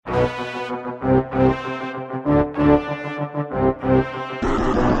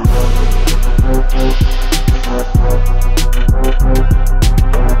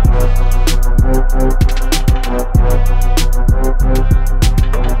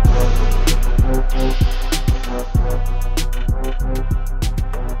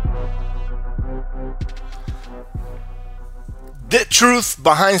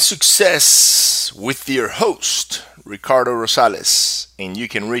Truth Behind Success with your host, Ricardo Rosales. And you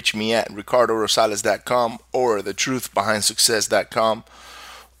can reach me at ricardorosales.com or thetruthbehindsuccess.com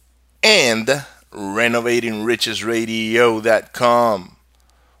and renovatingrichesradio.com,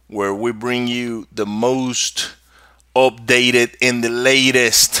 where we bring you the most updated and the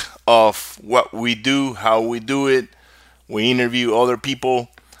latest of what we do, how we do it. We interview other people.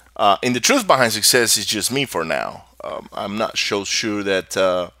 And the truth behind success is just me for now. I'm not so sure that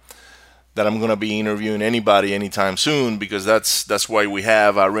I'm gonna be interviewing anybody anytime soon, because that's why we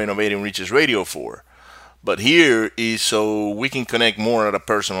have our Renovating Riches Radio for. But here is so we can connect more at a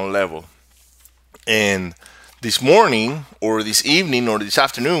personal level. And this morning, or this evening, or this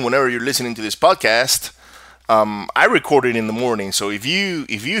afternoon, whenever you're listening to this podcast, I record it in the morning. So if you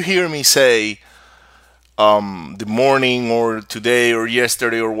hear me say the morning or today or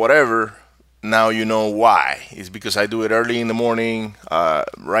yesterday or whatever, now you know why. It's because I do it early in the morning.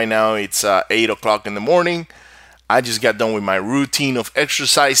 Right now it's 8 o'clock in the morning. I just got done with my routine of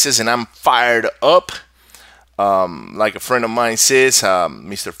exercises and I'm fired up. Like a friend of mine says,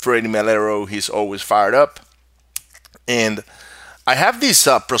 Mr. Freddie Melero, he's always fired up. And I have these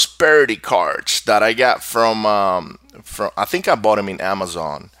prosperity cards that I got from I think I bought them in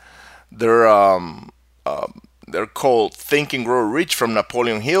Amazon. They're called Think and Grow Rich from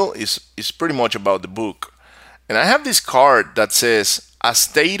Napoleon Hill. Is pretty much about the book. And I have this card that says, a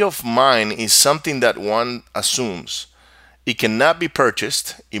state of mind is something that one assumes. It cannot be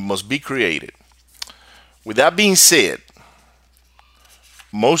purchased. It must be created. With that being said,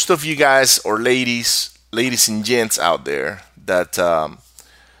 most of you guys or ladies and gents out there that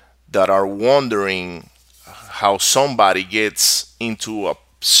are wondering how somebody gets into a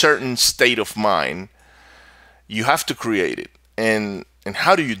certain state of mind, you have to create it. And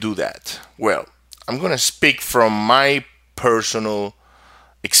how do you do that? Well, I'm gonna speak from my personal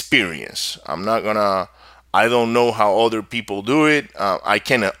experience. I don't know how other people do it. I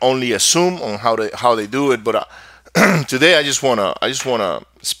can only assume on how they do it. But today I just wanna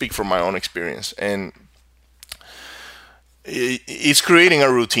speak from my own experience, and it's creating a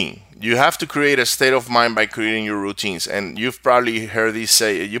routine. You have to create a state of mind by creating your routines. And you've probably heard this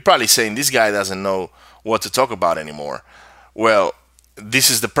say. You're probably saying this guy doesn't know what to talk about anymore. Well, this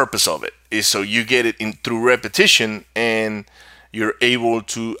is the purpose of it. Is so you get it in through repetition, and you're able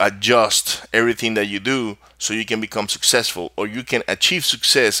to adjust everything that you do so you can become successful, or you can achieve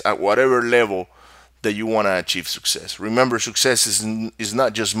success at whatever level that you want to achieve success. Remember, success is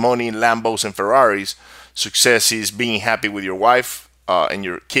not just money, Lambos, and Ferraris. Success is being happy with your wife and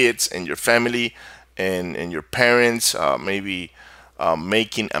your kids and your family and your parents, maybe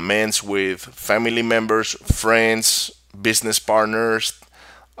making amends with family members, friends, business partners.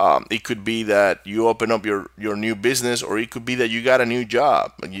 It could be that you open up your new business, or it could be that you got a new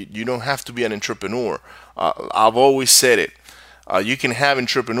job. You don't have to be an entrepreneur. I've always said it. You can have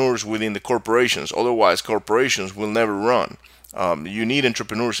entrepreneurs within the corporations. Otherwise, corporations will never run. You need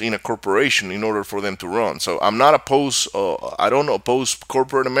entrepreneurs in a corporation in order for them to run. So I'm not opposed. I don't oppose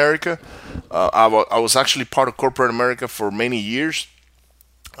corporate America. I was actually part of corporate America for many years.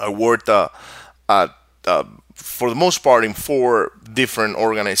 I worked for the most part in 4 different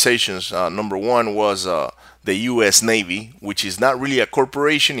organizations. Number one was the U.S. Navy, which is not really a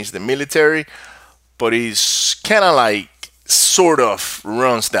corporation. It's the military, but it's kind of like sort of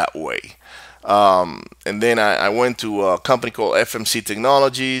runs that way. And then I went to a company called FMC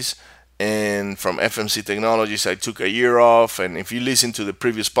Technologies, and from FMC Technologies I took a year off. And if you listen to the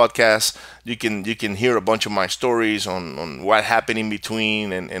previous podcast, you can hear a bunch of my stories on what happened in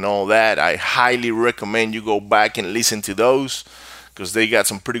between and all that. I highly recommend you go back and listen to those, because they got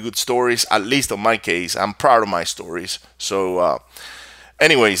some pretty good stories. At least in my case, I'm proud of my stories. So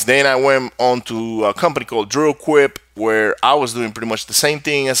anyways, then I went on to a company called Drillquip, where I was doing pretty much the same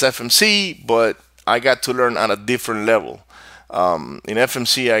thing as FMC, but I got to learn at a different level. In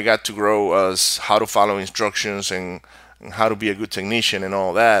FMC, I got to grow as how to follow instructions and how to be a good technician and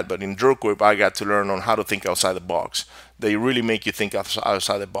all that. But in Drillquip, I got to learn on how to think outside the box. They really make you think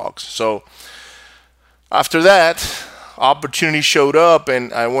outside the box. So after that, opportunity showed up,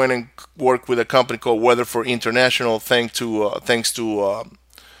 and I went and worked with a company called Weatherford International. Thanks to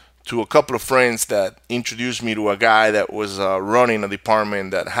a couple of friends that introduced me to a guy that was running a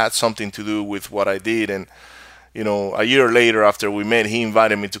department that had something to do with what I did. And a year later, after we met, he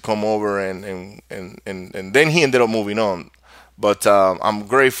invited me to come over, and then he ended up moving on. But I'm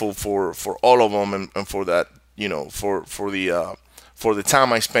grateful for all of them, and for that, for the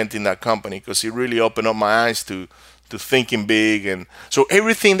time I spent in that company, because it really opened up my eyes to thinking big. And so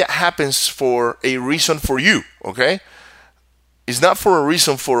everything that happens for a reason for you, okay? it's not for a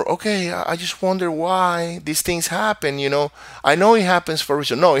reason for, okay, I just wonder why these things happen, I know it happens for a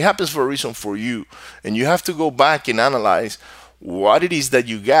reason. No, it happens for a reason for you. And you have to go back and analyze what it is that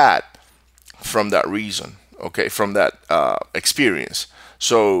you got from that reason, okay, from that experience.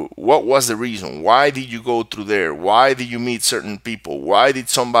 So, what was the reason? Why did you go through there? Why did you meet certain people? Why did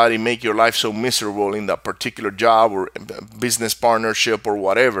somebody make your life so miserable in that particular job or business partnership or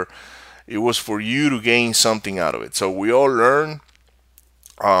whatever? It was for you to gain something out of it. So, we all learn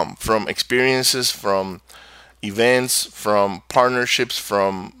from experiences, from events, from partnerships,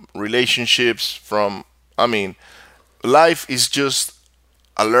 from relationships, I mean, life is just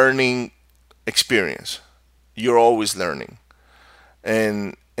a learning experience. You're always learning.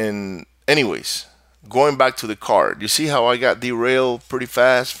 And anyways, going back to the card, you see how I got derailed pretty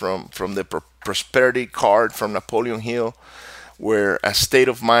fast from the prosperity card from Napoleon Hill, where a state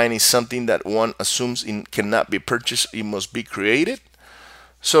of mind is something that one assumes cannot be purchased, it must be created.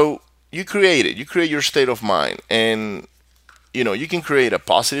 So you create it, you create your state of mind, and you can create a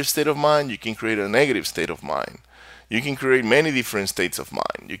positive state of mind, you can create a negative state of mind, you can create many different states of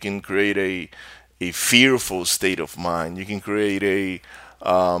mind. You can create a fearful state of mind, you can create a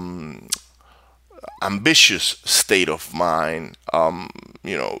ambitious state of mind.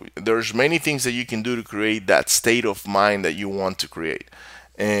 There's many things that you can do to create that state of mind that you want to create.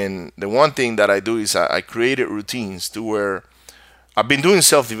 And the one thing that I do is I created routines to where I've been doing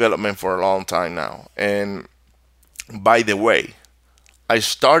self development for a long time now. And by the way, I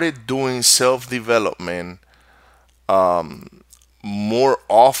started doing self development more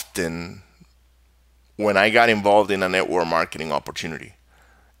often when I got involved in a network marketing opportunity.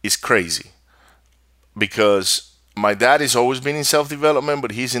 It's crazy because my dad has always been in self development,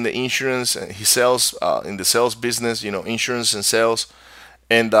 but he's in the insurance. He sells in the sales business, insurance and sales.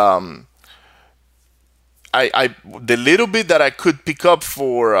 And the little bit that I could pick up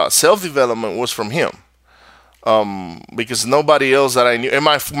for self development was from him, because nobody else that I knew, and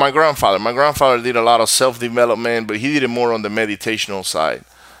my grandfather did a lot of self development, but he did it more on the meditational side.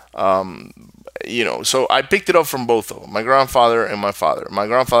 So I picked it up from both of them, my grandfather and my father. My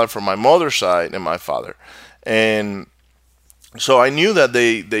grandfather from my mother's side and my father, and so I knew that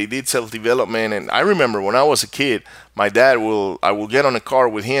they did self development. And I remember when I was a kid, my dad will I will get on a car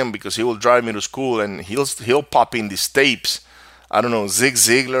with him because he will drive me to school, and he'll pop in these tapes. I don't know, Zig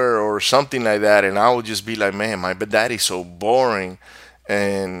Ziglar or something like that, and I would just be like, man, my dad is so boring,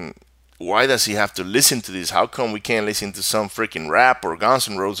 and why does he have to listen to this? How come we can't listen to some freaking rap or Guns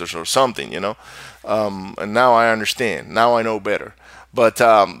N' Roses or something, And now I understand. Now I know better. But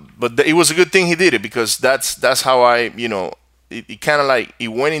it was a good thing he did it, because that's how it kind of like it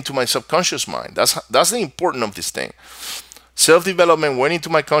went into my subconscious mind. That's the important of this thing. Self development went into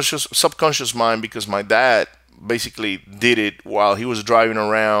my subconscious mind because my dad basically did it while he was driving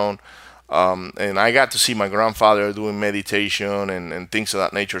around, and I got to see my grandfather doing meditation and things of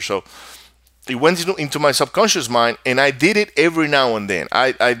that nature. So it went into my subconscious mind, and I did it every now and then.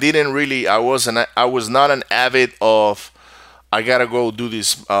 I didn't really. I was not an avid of. I gotta go do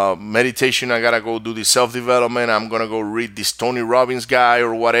this meditation. I gotta go do this self development. I'm gonna go read this Tony Robbins guy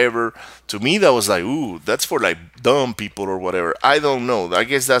or whatever. To me, that was like, ooh, that's for like dumb people or whatever. I don't know. I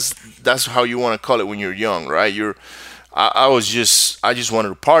guess that's how you want to call it when you're young, right? I just wanted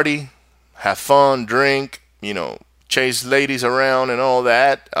to party, have fun, drink, chase ladies around and all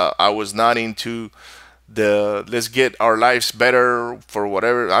that. I was not into the let's get our lives better for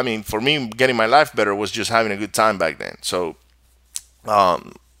whatever. I mean, for me, getting my life better was just having a good time back then. So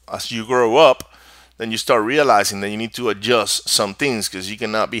as you grow up, then you start realizing that you need to adjust some things, because you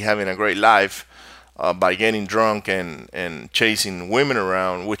cannot be having a great life by getting drunk and chasing women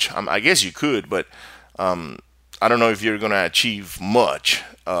around, which I guess you could, but I don't know if you're going to achieve much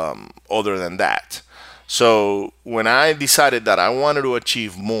other than that. So when I decided that I wanted to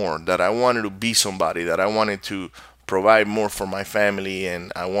achieve more, that I wanted to be somebody, that I wanted to provide more for my family,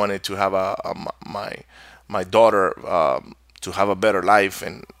 and I wanted to have my daughter to have a better life,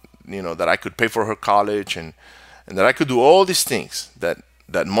 and that I could pay for her college, and that I could do all these things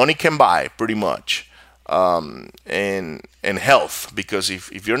that money can buy pretty much, and health, because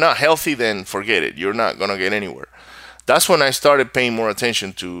if you're not healthy, then forget it, you're not gonna get anywhere. That's when I started paying more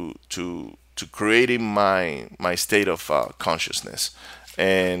attention to creating my state of consciousness,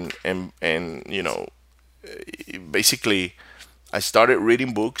 and basically I started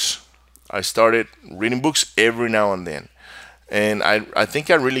reading books. I started reading books every now and then, and I think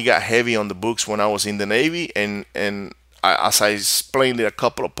I really got heavy on the books when I was in the Navy, as I explained it a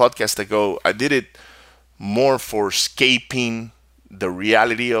couple of podcasts ago, I did it more for escaping the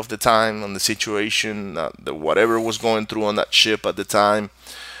reality of the time, on the situation, the whatever was going through on that ship at the time.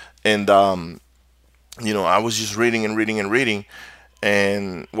 And I was just reading and reading and reading,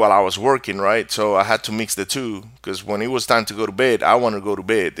 and while I was working, right? So I had to mix the two, because when it was time to go to bed, I wanted to go to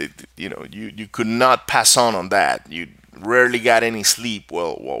bed. You could not pass on that. You rarely got any sleep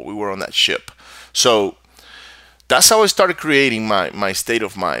while we were on that ship. So that's how I started creating my state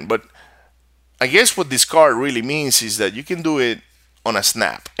of mind. But I guess what this card really means is that you can do it on a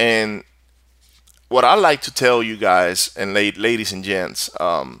snap. And what I like to tell you guys and ladies and gents,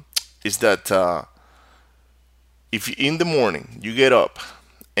 is that if in the morning you get up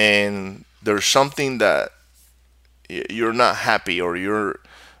and there's something that you're not happy, or you're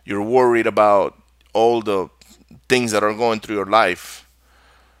worried about all the things that are going through your life,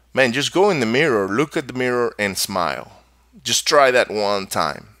 man, just go in the mirror, look at the mirror, and smile. Just try that one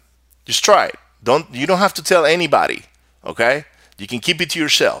time. Just try it. You don't have to tell anybody, okay? You can keep it to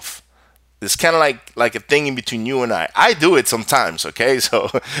yourself. It's kind of like a thing in between you and I. I do it sometimes, okay? So,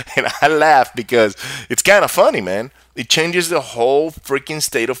 and I laugh because it's kind of funny, man. It changes the whole freaking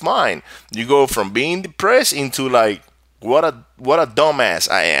state of mind. You go from being depressed into like, what a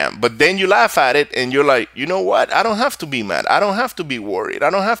dumbass I am. But then you laugh at it and you're like, you know what? I don't have to be mad. I don't have to be worried. I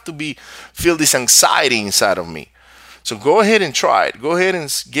don't have to feel this anxiety inside of me. So go ahead and try it. Go ahead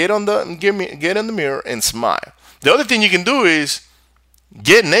and get in the mirror and smile. The other thing you can do is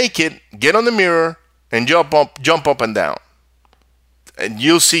get naked, get on the mirror, and jump up and down. And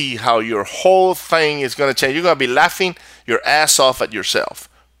you'll see how your whole thing is going to change. You're going to be laughing your ass off at yourself.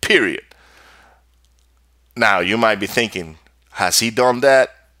 Period. Now, you might be thinking, has he done that?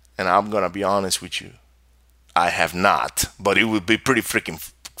 And I'm going to be honest with you. I have not. But it would be pretty freaking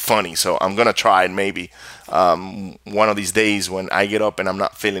funny. So I'm going to try it maybe one of these days when I get up and I'm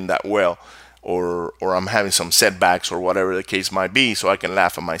not feeling that well. Or I'm having some setbacks or whatever the case might be, so I can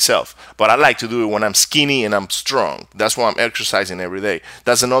laugh at myself. But I like to do it when I'm skinny and I'm strong. That's why I'm exercising every day.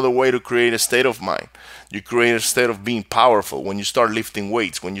 That's another way to create a state of mind. You create a state of being powerful when you start lifting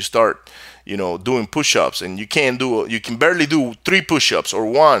weights, when you start, doing push-ups, and you can barely do 3 push-ups or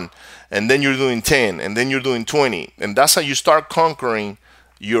 1, and then you're doing 10, and then you're doing 20. And that's how you start conquering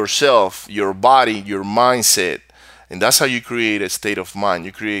yourself, your body, your mindset. And that's how you create a state of mind.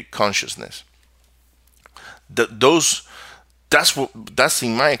 You create consciousness. That's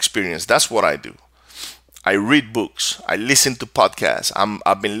in my experience. That's what I do. I read books. I listen to podcasts.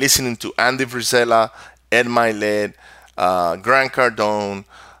 I've been listening to Andy Frisella, Ed Milet, Grant Cardone,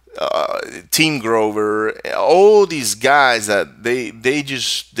 Tim Grover, all these guys that they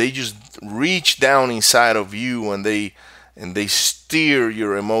just reach down inside of you, and they steer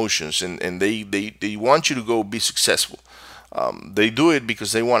your emotions, and they want you to go be successful. They do it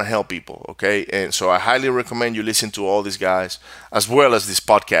because they want to help people, okay? And so I highly recommend you listen to all these guys as well as this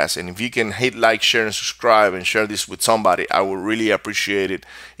podcast. And if you can hit like, share, and subscribe, and share this with somebody, I would really appreciate it.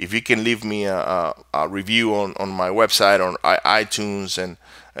 If you can leave me a review on my website, on iTunes,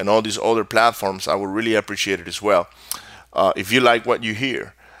 and all these other platforms, I would really appreciate it as well. If you like what you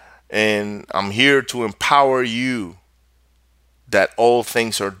hear, and I'm here to empower you that all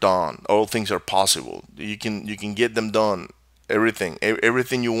things are done, all things are possible. You can get them done.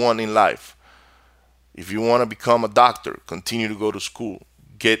 Everything you want in life. If you want to become a doctor, continue to go to school,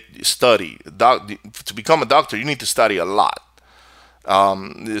 study. To become a doctor, you need to study a lot.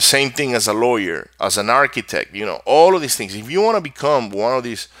 The same thing as a lawyer, as an architect. All of these things. If you want to become one of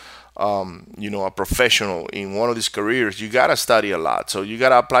these, a professional in one of these careers, you gotta study a lot. So you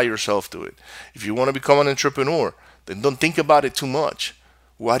gotta apply yourself to it. If you want to become an entrepreneur, then don't think about it too much.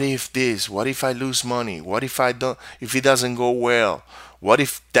 What if this? What if I lose money? What if if it doesn't go well? What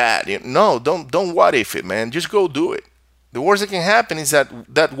if that? No, don't what if it, man. Just go do it. The worst that can happen is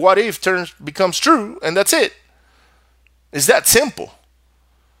that what if becomes true, and that's it. It's that simple.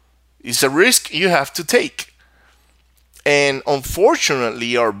 It's a risk you have to take. And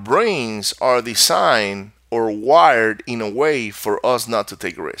unfortunately, our brains are designed or wired in a way for us not to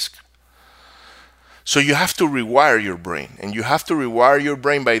take risk. So you have to rewire your brain, and you have to rewire your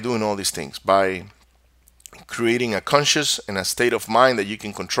brain by doing all these things, by creating a conscious and a state of mind that you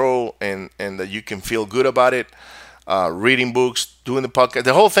can control, and that you can feel good about it. Reading books, doing the podcast,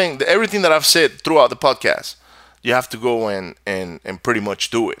 the whole thing, everything that I've said throughout the podcast, you have to go and pretty much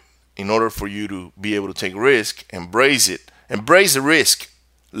do it in order for you to be able to take risk, embrace it, embrace the risk,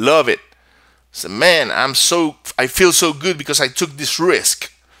 love it. So, man, I feel so good because I took this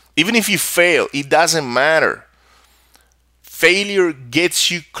risk. Even if you fail, it doesn't matter. Failure gets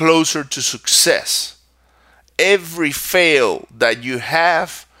you closer to success. Every fail that you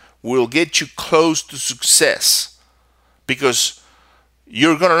have will get you close to success. Because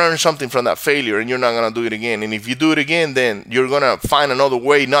you're going to learn something from that failure and you're not going to do it again. And if you do it again, then you're going to find another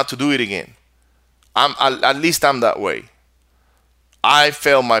way not to do it again. At least I'm that way. I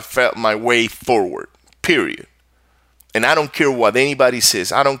felt my way forward, period. And I don't care what anybody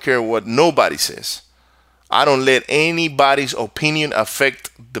says. I don't care what nobody says. I don't let anybody's opinion affect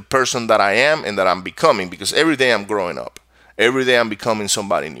the person that I am and that I'm becoming, because every day I'm growing up. Every day I'm becoming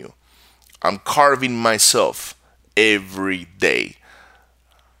somebody new. I'm carving myself every day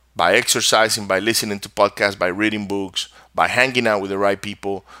by exercising, by listening to podcasts, by reading books, by hanging out with the right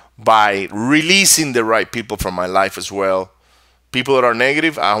people, by releasing the right people from my life as well. People that are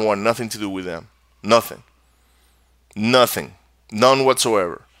negative, I want nothing to do with them. Nothing. Nothing. None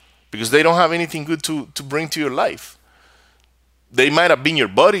whatsoever. Because they don't have anything good to bring to your life. They might have been your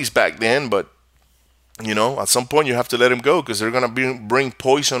buddies back then, but at some point you have to let them go, because they're going to bring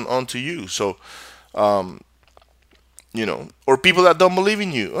poison onto you. So, or people that don't believe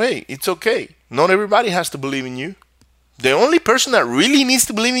in you. Hey, it's okay. Not everybody has to believe in you. The only person that really needs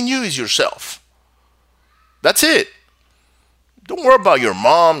to believe in you is yourself. That's it. Don't worry about your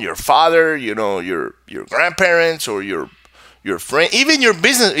mom, your father, your grandparents, or your friend, even your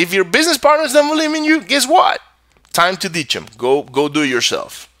business. If your business partners don't believe in you, guess what? Time to ditch them. Go do it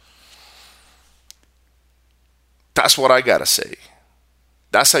yourself. That's what I gotta say.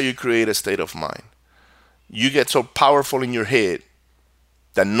 That's how you create a state of mind. You get so powerful in your head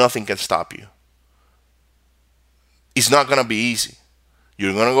that nothing can stop you. It's not gonna be easy.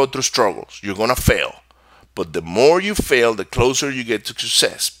 You're gonna go through struggles. You're gonna fail. But the more you fail, the closer you get to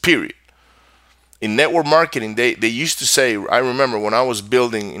success, period. In network marketing, they used to say, I remember when I was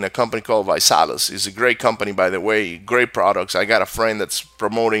building in a company called Visalis. It's a great company, by the way, great products. I got a friend that's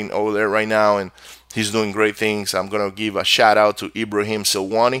promoting over there right now, and he's doing great things. I'm going to give a shout out to Ibrahim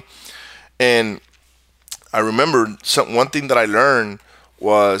Silwani. And I remember one thing that I learned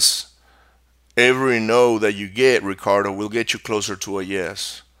was every no that you get, Ricardo, will get you closer to a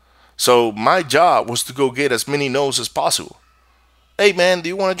yes. So my job was to go get as many no's as possible. Hey man, do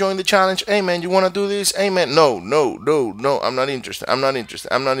you want to join the challenge? Hey man, you want to do this? Hey man, no, I'm not interested.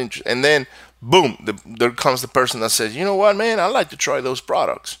 And then, boom, there comes the person that says, you know what, man, I'd like to try those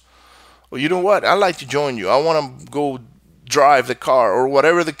products. Or you know what, I'd like to join you. I want to go drive the car, or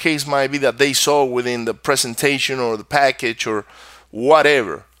whatever the case might be that they saw within the presentation or the package or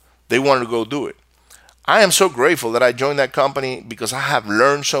whatever. They wanted to go do it. I am so grateful that I joined that company, because I have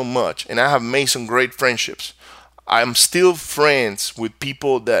learned so much and I have made some great friendships. I'm still friends with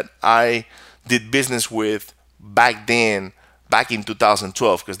people that I did business with back then, back in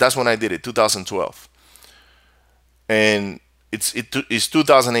 2012, because that's when I did it, 2012. And it's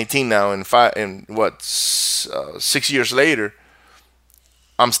 2018 now, and 6 years later,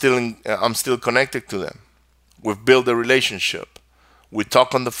 I'm still connected to them. We've built a relationship. We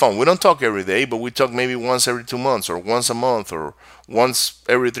talk on the phone. We don't talk every day, but we talk maybe once every 2 months, or once a month, or once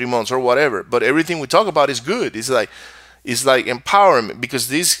every 3 months, or whatever. But everything we talk about is good. It's like empowerment, because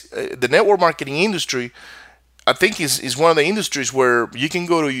the network marketing industry, I think, is one of the industries where you can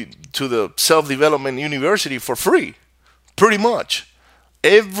go to the self-development university for free, pretty much.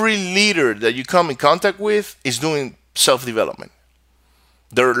 Every leader that you come in contact with is doing self-development.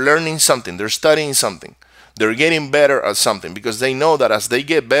 They're learning something. They're studying something. They're getting better at something, because they know that as they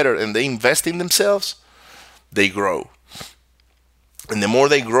get better and they invest in themselves, they grow. And the more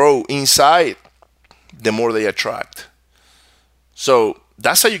they grow inside, the more they attract. So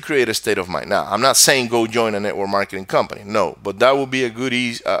that's how you create a state of mind. Now, I'm not saying go join a network marketing company. No, but that would be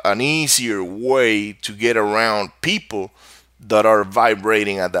an easier way to get around people that are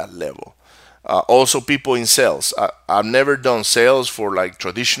vibrating at that level. Also, people in sales. I've never done sales for like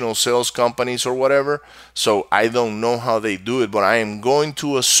traditional sales companies or whatever, so I don't know how they do it, but I am going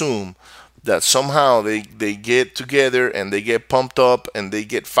to assume that somehow they get together and they get pumped up and they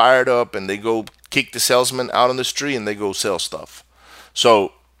get fired up and they go kick the salesman out on the street and they go sell stuff.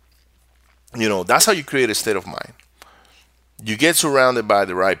 So, that's how you create a state of mind. You get surrounded by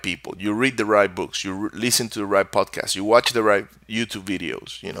the right people. You read the right books. You listen to the right podcasts. You watch the right YouTube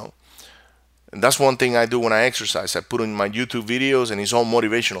videos, And that's one thing I do when I exercise. I put in my YouTube videos, and it's all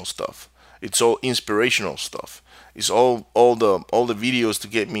motivational stuff. It's all inspirational stuff. It's all the videos to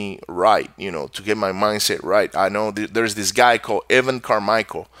get me right, to get my mindset right. I know there's this guy called Evan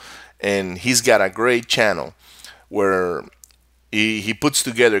Carmichael, and he's got a great channel where he puts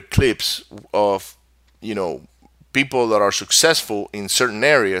together clips of, people that are successful in certain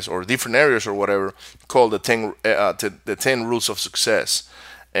areas or different areas or whatever, called the 10 rules of success.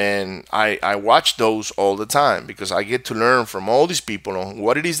 And I watch those all the time, because I get to learn from all these people on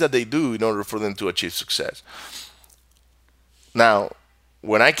what it is that they do in order for them to achieve success. Now,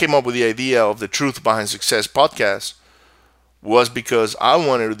 when I came up with the idea of the Truth Behind Success podcast was because I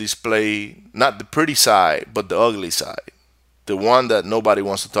wanted to display not the pretty side, but the ugly side. The one that nobody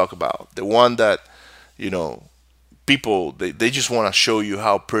wants to talk about. The one that, you know, people, they just want to show you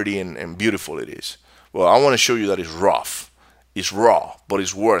how pretty and beautiful it is. Well, I want to show you that it's rough. It's raw, but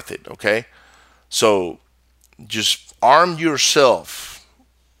it's worth it, okay? So just arm yourself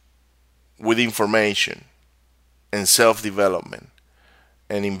with information and self-development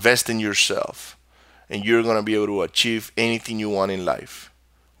and invest in yourself, and you're going to be able to achieve anything you want in life.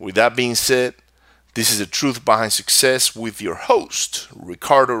 With that being said, this is the Truth Behind Success with your host,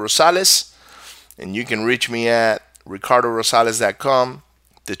 Ricardo Rosales, and you can reach me at ricardorosales.com,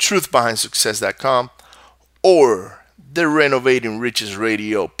 thetruthbehindsuccess.com, or the Renovating Riches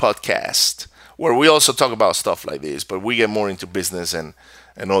Radio podcast, where we also talk about stuff like this, but we get more into business and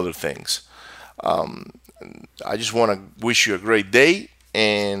other things. I just want to wish you a great day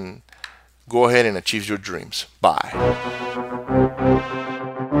and go ahead and achieve your dreams. Bye.